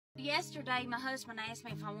Yesterday, my husband asked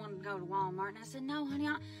me if I wanted to go to Walmart, and I said, no, honey,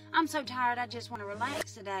 I'm so tired, I just want to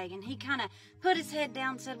relax today. And he kind of put his head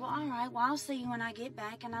down and said, well, all right, well, I'll see you when I get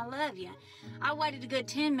back, and I love you. I waited a good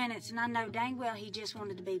 10 minutes, and I know dang well he just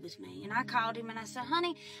wanted to be with me. And I called him, and I said,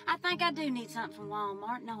 honey, I think I do need something from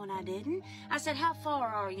Walmart, knowing I didn't. I said, how far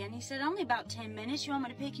are you? And he said, only about 10 minutes. You want me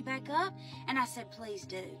to pick you back up? And I said, please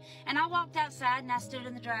do. And I walked outside, and I stood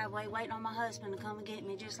in the driveway waiting on my husband to come and get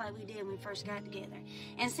me, just like we did when we first got together.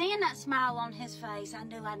 And seeing that smile on his face, I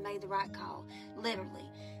knew I'd made the right call, literally.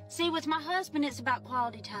 See, with my husband, it's about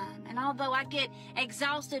quality time. And although I get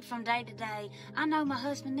exhausted from day to day, I know my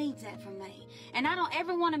husband needs that from me. And I don't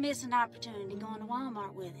ever want to miss an opportunity going to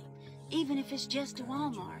Walmart with him, even if it's just to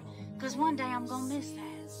Walmart, because one day I'm going to miss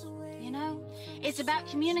that, you know? It's about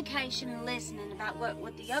communication and listening about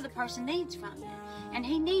what the other person needs from you. And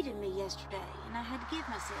he needed me yesterday, and I had to give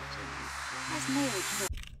myself to him. That's marriage.